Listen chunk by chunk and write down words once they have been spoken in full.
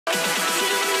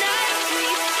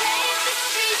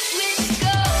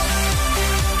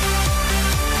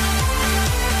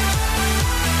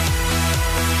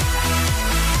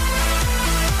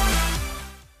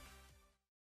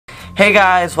Hey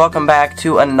guys, welcome back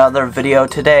to another video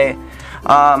today.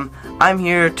 I'm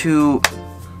here to,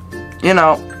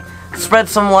 spread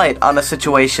some light on a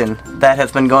situation that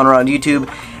has been going around YouTube.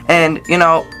 And,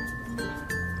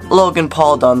 Logan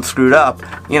Paul done screwed up.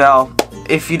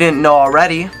 If you didn't know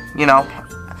already,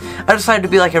 I decided to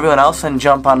be like everyone else and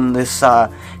jump on this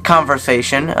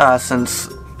conversation since,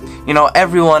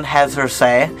 everyone has their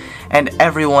say. And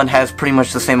everyone has pretty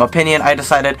much the same opinion. I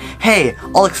decided, hey,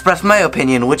 I'll express my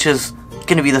opinion, which is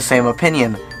going to be the same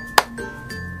opinion.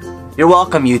 You're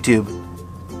welcome, YouTube.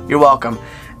 You're welcome.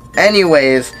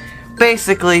 Anyways,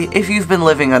 basically, if you've been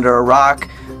living under a rock,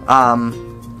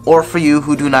 or for you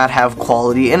who do not have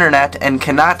quality internet and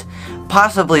cannot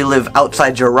possibly live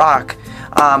outside your rock,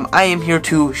 I am here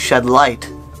to shed light.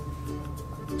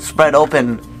 Spread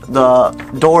open the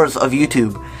doors of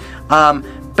YouTube.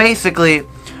 Basically,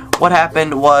 what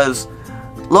happened was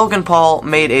Logan Paul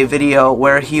made a video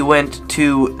where he went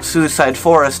to Suicide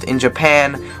Forest in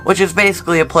Japan, which is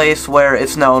basically a place where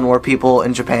it's known where people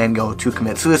in Japan go to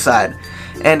commit suicide.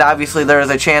 And obviously there is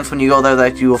a chance when you go there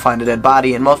that you will find a dead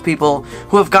body, and most people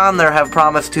who have gone there have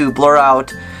promised to blur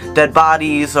out dead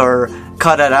bodies or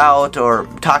cut it out or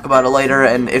talk about it later,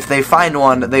 and if they find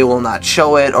one, they will not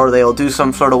show it, or they will do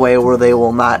some sort of way where they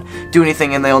will not do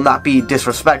anything and they will not be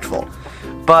disrespectful.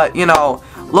 But,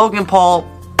 Logan Paul,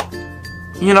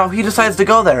 he decides to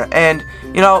go there, and,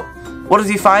 what does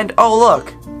he find? Oh,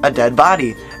 look, a dead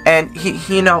body. And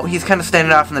he's kind of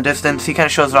standing off in the distance. He kind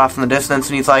of shows it off in the distance,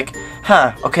 and he's like,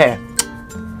 huh, okay.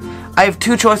 I have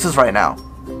two choices right now.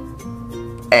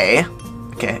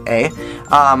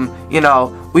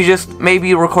 We just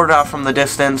maybe record it out from the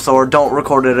distance, or don't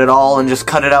record it at all and just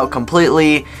cut it out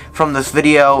completely from this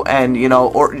video, and,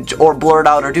 or blur it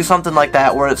out, or do something like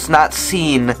that where it's not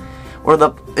seen,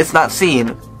 it's not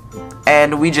seen,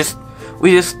 and we just,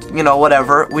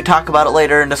 whatever, we talk about it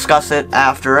later and discuss it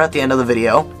after, at the end of the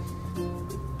video.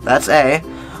 That's A.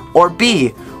 Or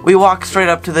B, we walk straight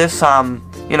up to this,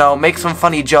 make some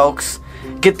funny jokes,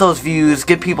 get those views,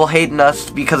 get people hating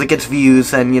us because it gets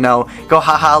views, and, go,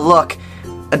 haha, look,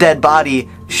 a dead body,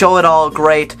 show it all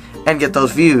great, and get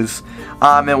those views.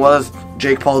 And what does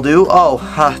Jake Paul do?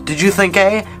 Oh, did you think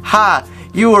A? Ha,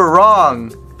 you were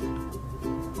wrong.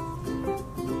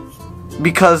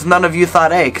 Because none of you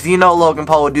thought A, because Logan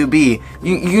Paul would do B.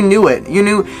 You knew it. You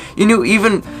knew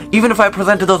even if I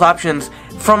presented those options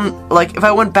from, like, if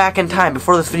I went back in time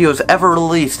before this video was ever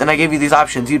released and I gave you these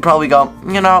options, you'd probably go,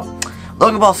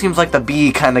 Logan Paul seems like the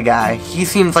B kind of guy. He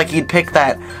seems like he'd pick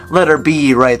that letter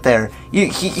B right there.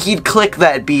 He'd click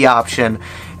that B option.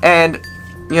 And,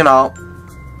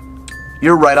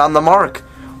 you're right on the mark.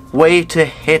 Way to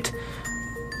hit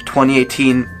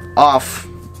 2018 off.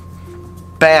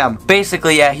 Bam.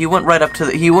 Basically, yeah, he went right up to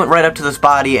this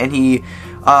body, and he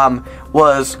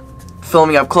was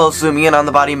filming up close, zooming in on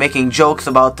the body, making jokes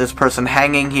about this person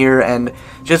hanging here, and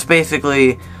just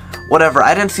basically whatever.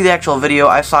 I didn't see the actual video.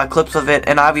 I saw clips of it,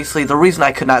 and obviously the reason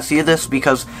I could not see this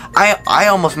because I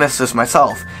almost missed this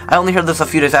myself. I only heard this a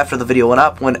few days after the video went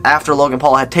up, after Logan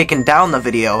Paul had taken down the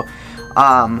video,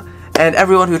 and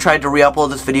everyone who tried to re-upload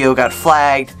this video got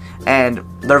flagged, and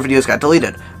their videos got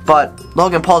deleted. But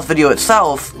Logan Paul's video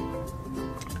itself,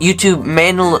 YouTube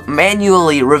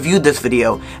manually reviewed this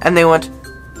video, and they went,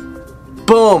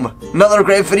 boom, another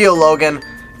great video, Logan,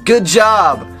 good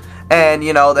job. And,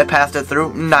 they passed it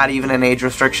through, not even an age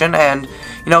restriction, and,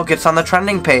 gets on the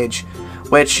trending page,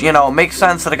 which, makes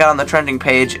sense that it got on the trending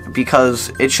page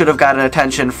because it should have gotten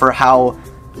attention for how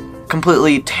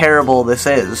completely terrible this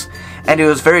is. And it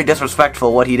was very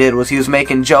disrespectful. What he did was he was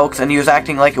making jokes, and he was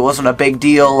acting like it wasn't a big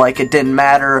deal, like it didn't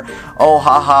matter. Oh,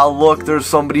 haha, look, there's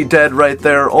somebody dead right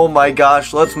there. Oh my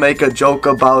gosh, let's make a joke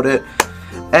about it.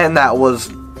 And that was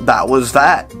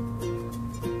that.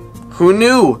 Who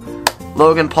knew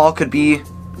Logan Paul could be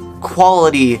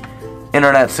quality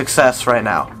internet success right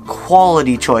now?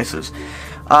 Quality choices.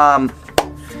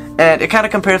 And it kind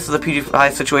of compares to the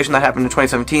PewDiePie situation that happened in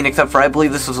 2017, except for I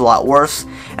believe this was a lot worse.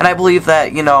 And I believe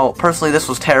that, personally this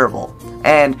was terrible.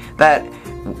 And that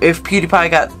if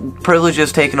PewDiePie got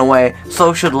privileges taken away,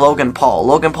 so should Logan Paul.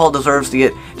 Logan Paul deserves to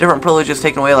get different privileges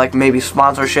taken away, like maybe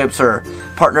sponsorships or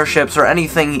partnerships or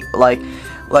anything like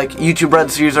YouTube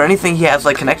Red Series or anything he has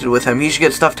connected with him. He should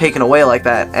get stuff taken away like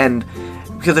that. And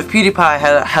because if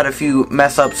PewDiePie had a few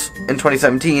mess-ups in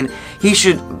 2017,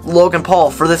 Logan Paul,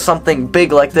 for this something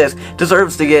big like this,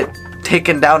 deserves to get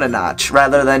taken down a notch,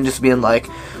 rather than just being like,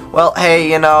 well,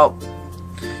 hey,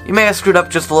 you may have screwed up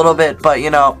just a little bit, but,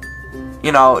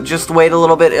 just wait a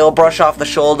little bit, it'll brush off the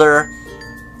shoulder,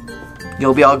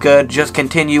 you'll be all good, just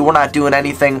continue, we're not doing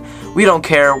anything, we don't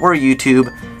care, we're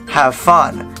YouTube, have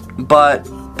fun. But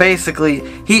basically,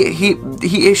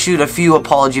 he issued a few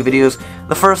apology videos.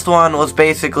 The first one was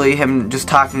basically him just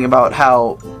talking about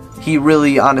how he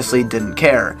really honestly didn't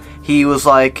care. He was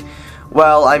like,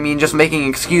 well, I mean, just making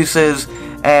excuses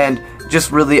and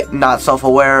just really not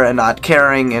self-aware and not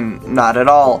caring and not at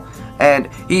all. And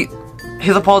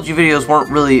his apology videos weren't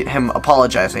really him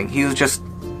apologizing. He was just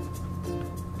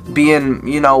being,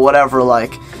 you know, whatever,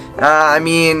 like, I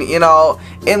mean, you know,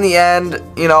 in the end,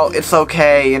 you know, it's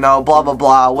okay, you know, blah blah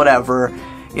blah, whatever,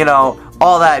 you know,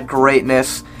 all that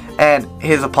greatness. And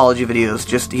his apology videos,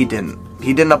 just he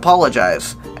didn't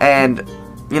apologize, and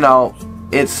you know,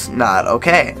 it's not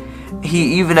okay.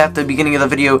 He even at the beginning of the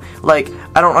video, like,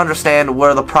 I don't understand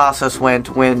where the process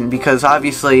went because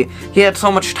obviously he had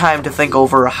so much time to think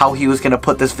over how he was gonna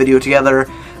put this video together.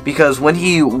 Because when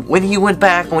he went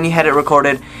back, when he had it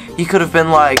recorded, he could have been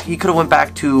like, he could have went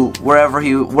back to wherever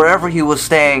he was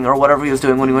staying or whatever he was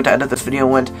doing when he went to edit this video,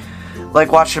 and went,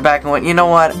 like, watched it back and went, you know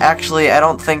what, actually, I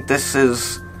don't think this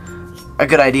is a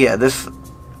good idea. This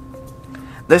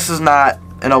is not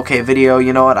an okay video.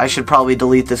 You know what, I should probably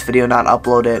delete this video, not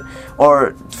upload it,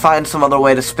 or find some other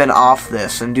way to spin off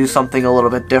this and do something a little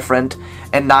bit different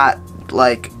and not,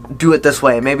 like, do it this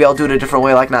way. Maybe I'll do it a different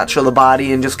way, like not show the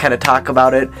body and just kind of talk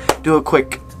about it, do a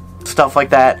quick stuff like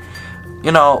that.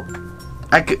 You know,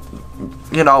 I could,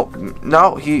 you know,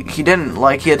 no, he didn't.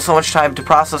 Like, he had so much time to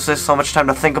process this, so much time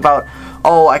to think about,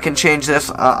 oh, I can change this,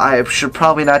 I should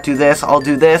probably not do this, I'll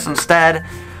do this instead.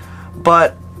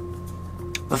 But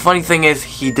the funny thing is,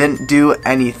 he didn't do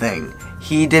anything.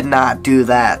 He did not do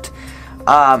that.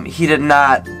 He did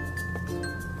not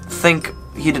think,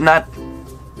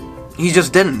 he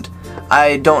just didn't.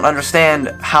 I don't understand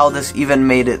how this even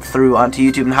made it through onto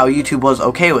YouTube and how YouTube was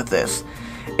okay with this.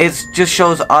 It just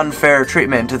shows unfair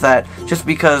treatment, that just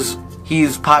because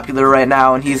he's popular right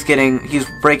now and he's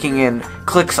breaking in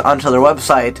clicks onto their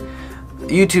website,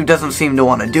 YouTube doesn't seem to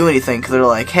want to do anything, because they're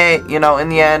like, hey, you know, in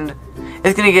the end,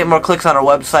 it's going to get more clicks on our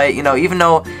website, you know, even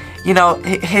though, you know,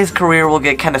 his career will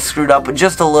get kind of screwed up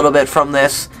just a little bit from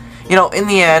this. You know, in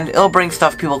the end, it'll bring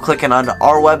stuff people clicking onto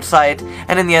our website,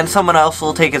 and in the end, someone else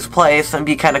will take his place and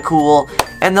be kind of cool,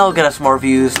 and they'll get us more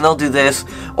views, and they'll do this,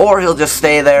 or he'll just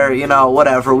stay there, you know,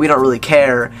 whatever, we don't really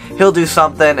care. He'll do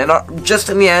something, and just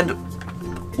in the end,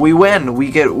 we win. We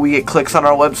get clicks on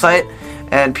our website,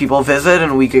 and people visit,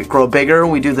 and we grow bigger,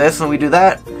 we do this, and we do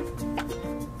that.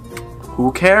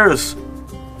 Who cares?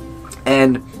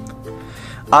 And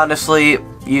honestly,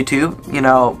 YouTube, you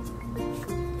know,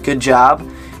 good job.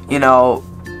 You know,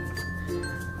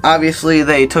 obviously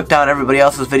they took down everybody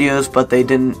else's videos, but they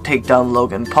didn't take down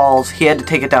Logan Paul's. He had to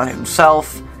take it down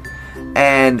himself,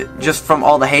 and just from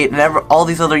all the hate, and all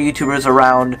these other YouTubers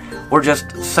around were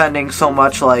just sending so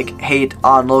much, like, hate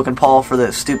on Logan Paul for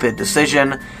this stupid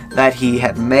decision that he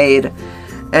had made.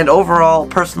 And overall,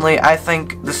 personally, I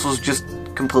think this was just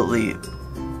completely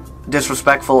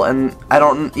disrespectful, and I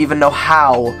don't even know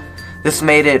how this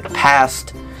made it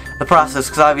past the process,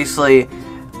 because obviously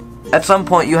at some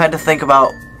point you had to think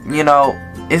about, you know,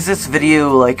 is this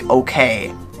video, like,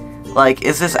 okay? Like,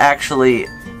 is this actually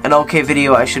an okay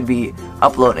video I should be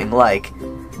uploading? Like,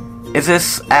 is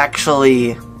this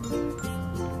actually,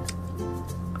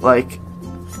 like,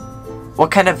 what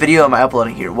kind of video am I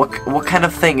uploading here? What kind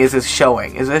of thing is this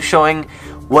showing? Is this showing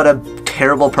what a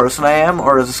terrible person I am?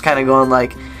 Or is this kind of going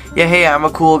like, yeah, hey, I'm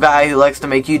a cool guy who likes to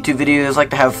make YouTube videos,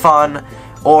 like to have fun?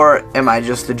 Or am I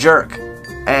just a jerk?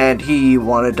 And he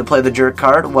wanted to play the jerk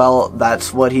card, well,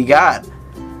 that's what he got.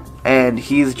 And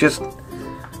he's just,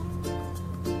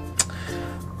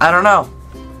 I don't know.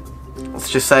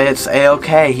 Let's just say it's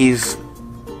A-okay. He's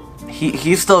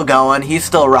still going, he's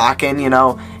still rocking, you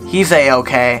know. He's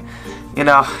A-okay. You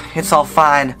know, it's all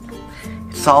fine.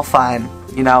 It's all fine,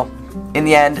 you know. In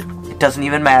the end, it doesn't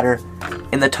even matter.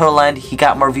 In the total end, he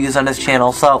got more views on his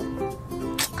channel, so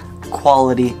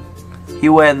quality. He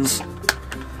wins.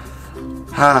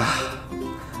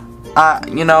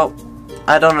 You know,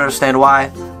 I don't understand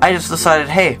why. I just decided,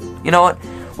 hey, you know what?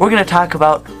 We're going to talk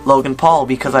about Logan Paul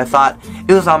because I thought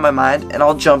it was on my mind, and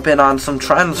I'll jump in on some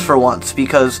trends for once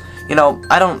because, you know,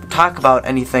 I don't talk about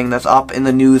anything that's up in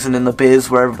the news and in the biz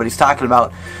where everybody's talking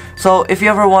about. So if you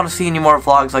ever want to see any more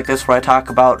vlogs like this where I talk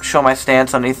about, show my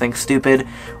stance on anything stupid,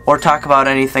 or talk about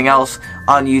anything else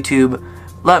on YouTube,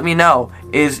 let me know.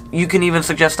 You can even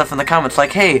suggest stuff in the comments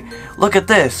like, hey, look at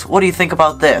this, what do you think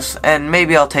about this? And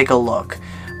maybe I'll take a look.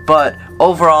 But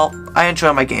overall, I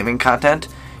enjoy my gaming content.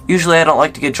 Usually I don't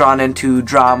like to get drawn into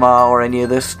drama or any of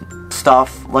this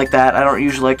stuff like that. I don't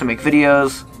usually like to make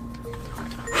videos.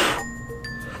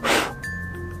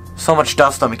 So much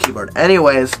dust on my keyboard.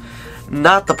 Anyways,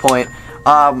 not the point.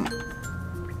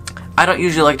 I I don't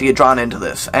usually like to get drawn into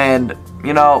this, and,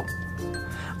 you know,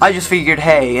 I just figured,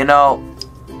 hey, you know,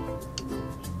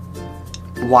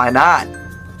 why not?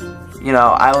 You know,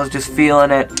 I was just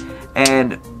feeling it,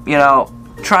 and, you know,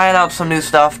 trying out some new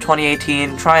stuff,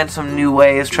 2018, trying some new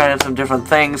ways, trying some different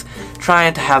things,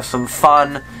 trying to have some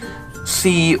fun,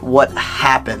 see what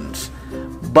happens.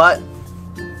 But,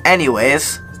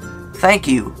 anyways, thank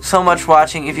you so much for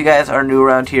watching. If you guys are new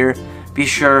around here, be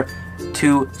sure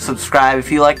to subscribe.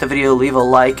 If you liked the video, leave a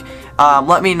like.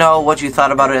 Let me know what you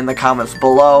thought about it in the comments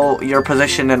below, your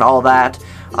position and all that.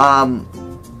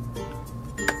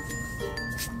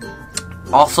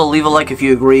 Also, leave a like if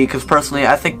you agree, because personally,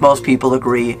 I think most people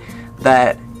agree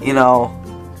that, you know,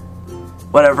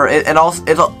 whatever. And also,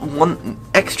 it's one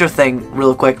extra thing,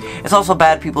 real quick. It's also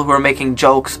bad people who are making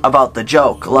jokes about the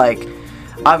joke. Like,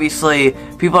 obviously,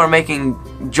 people are making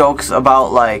jokes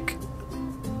about, like,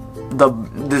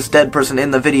 this dead person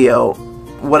in the video,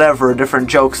 whatever, different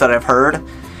jokes that I've heard,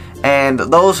 and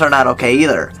those are not okay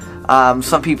either.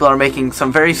 Some people are making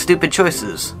some very stupid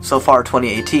choices so far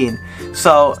 2018.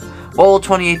 So, will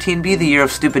 2018 be the year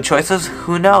of stupid choices?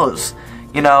 Who knows?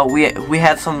 You know, we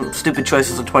had some stupid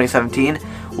choices in 2017.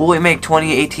 Will we make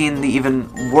 2018 the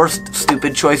even worst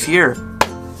stupid choice year?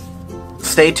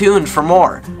 Stay tuned for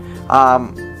more.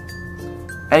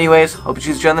 Anyways, hope you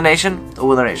choose to join the nation, the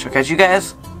Wither Nation. I'll catch you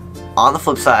guys on the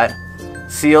flip side.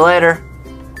 See you later.